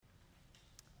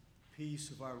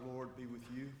Peace of our Lord be with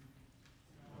you.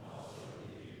 And also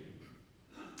with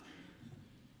you.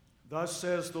 Thus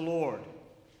says the Lord,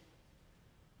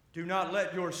 do not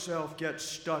let yourself get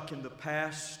stuck in the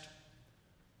past,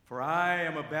 for I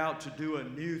am about to do a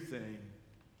new thing.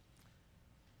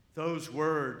 Those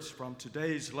words from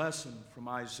today's lesson from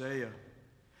Isaiah,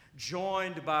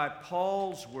 joined by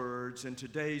Paul's words in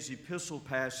today's epistle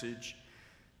passage,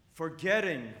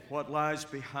 forgetting what lies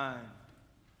behind,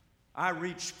 I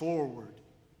reach forward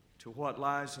to what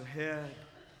lies ahead.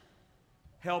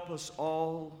 Help us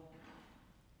all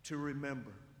to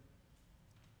remember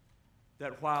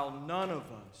that while none of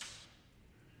us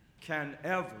can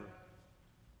ever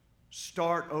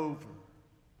start over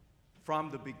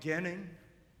from the beginning,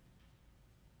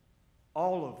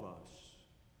 all of us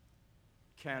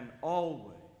can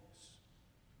always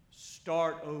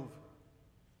start over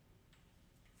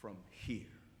from here.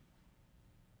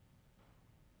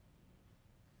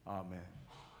 Amen.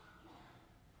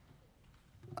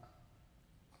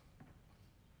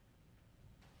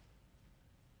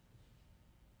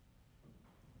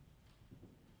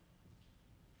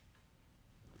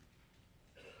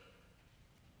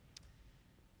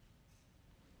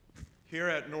 Here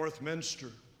at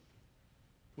Northminster,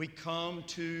 we come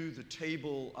to the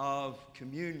table of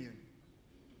communion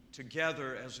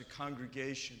together as a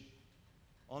congregation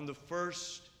on the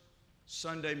first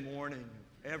Sunday morning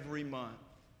of every month.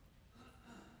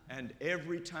 And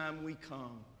every time we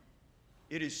come,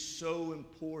 it is so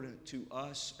important to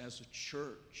us as a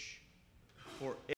church for